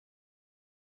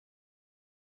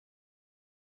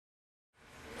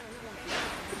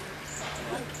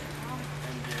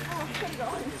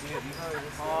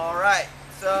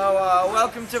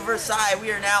welcome to Versailles.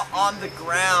 We are now on the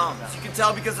grounds. You can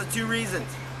tell because of two reasons.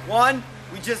 One,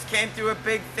 we just came through a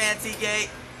big fancy gate,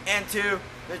 and two,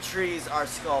 the trees are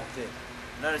sculpted.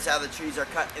 Notice how the trees are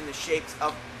cut in the shapes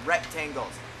of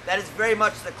rectangles. That is very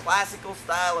much the classical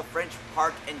style of French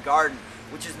park and garden,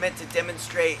 which is meant to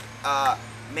demonstrate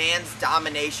man's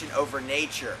domination over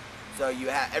nature. So you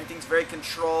have everything's very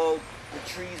controlled. The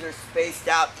trees are spaced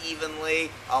out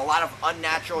evenly. A lot of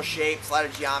unnatural shapes, a lot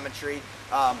of geometry.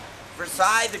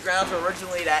 Versailles, the grounds were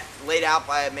originally laid out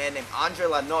by a man named André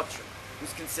Lenotre,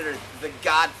 who's considered the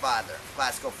godfather of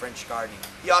classical French gardening.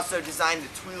 He also designed the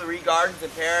Tuileries Gardens in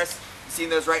Paris. You've seen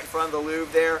those right in front of the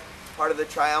Louvre there, part of the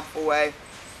Triumphal Way.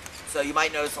 So you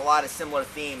might notice a lot of similar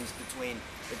themes between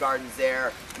the gardens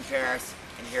there in Paris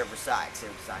and here at Versailles, because they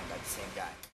were designed by the same guy.